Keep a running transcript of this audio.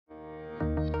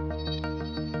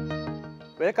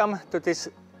Welcome to this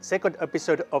second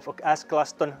episode of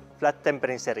Glaston flat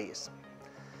tempering series.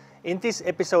 In this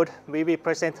episode, we will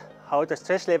present how the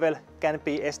stress level can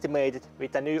be estimated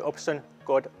with a new option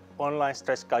called online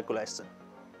stress calculation.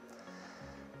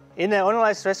 In an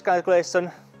online stress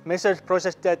calculation, measured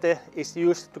process data is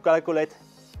used to calculate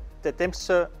the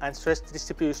temperature and stress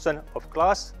distribution of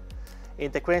glass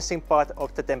in the quenching part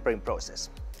of the tempering process.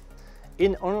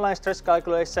 In online stress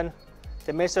calculation,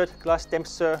 the measured glass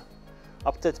temperature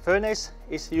up to the furnace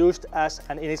is used as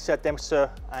an initial temperature,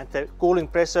 and the cooling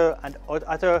pressure and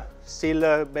other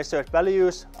similar measured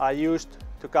values are used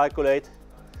to calculate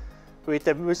with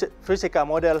the physical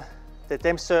model the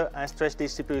temperature and stress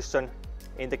distribution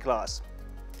in the glass.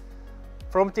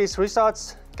 From these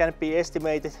results can be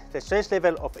estimated the stress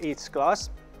level of each glass,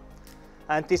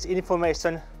 and this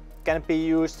information can be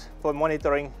used for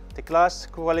monitoring the glass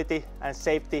quality and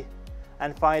safety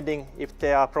and finding if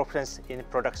there are problems in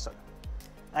production.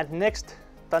 And next,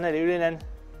 Taneli Ylinen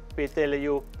will tell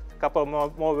you a couple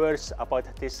more words about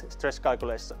this stress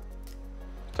calculation.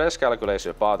 Stress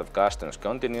calculation is part of Glaston's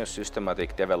continuous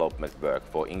systematic development work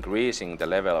for increasing the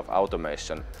level of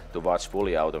automation towards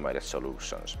fully automated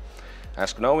solutions.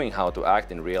 As knowing how to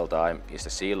act in real time is the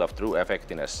seal of true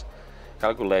effectiveness,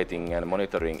 calculating and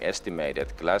monitoring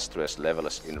estimated glass stress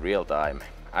levels in real time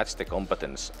adds the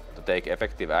competence to take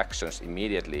effective actions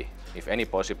immediately if any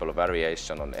possible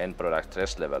variation on end product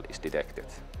stress level is detected.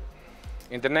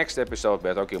 In the next episode we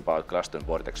are talking about Glaston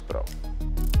Vortex Pro.